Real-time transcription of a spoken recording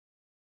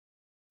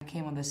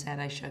came on the set,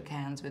 I shook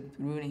hands with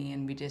Rooney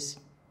and we just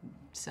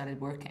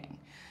started working.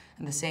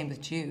 And the same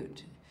with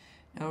Jude.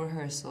 No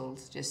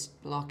rehearsals,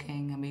 just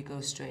blocking, and we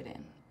go straight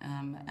in.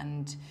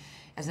 And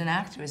as an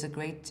actor, it's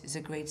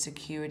a great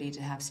security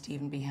to have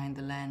Stephen behind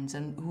the lens,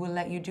 and who will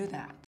let you do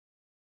that.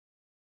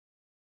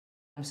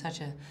 I'm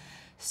such a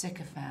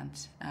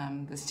sycophant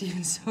with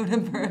Steven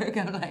Soderbergh.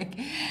 I'm like,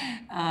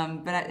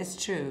 but it's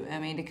true. I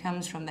mean, it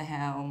comes from the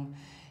helm.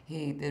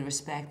 The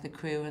respect the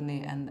crew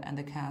and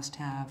the cast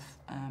have,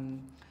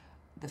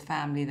 the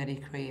family that he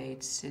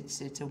creates.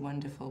 It's a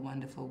wonderful,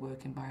 wonderful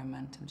work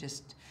environment. I'm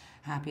just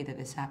happy that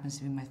this happens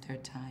to be my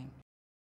third time.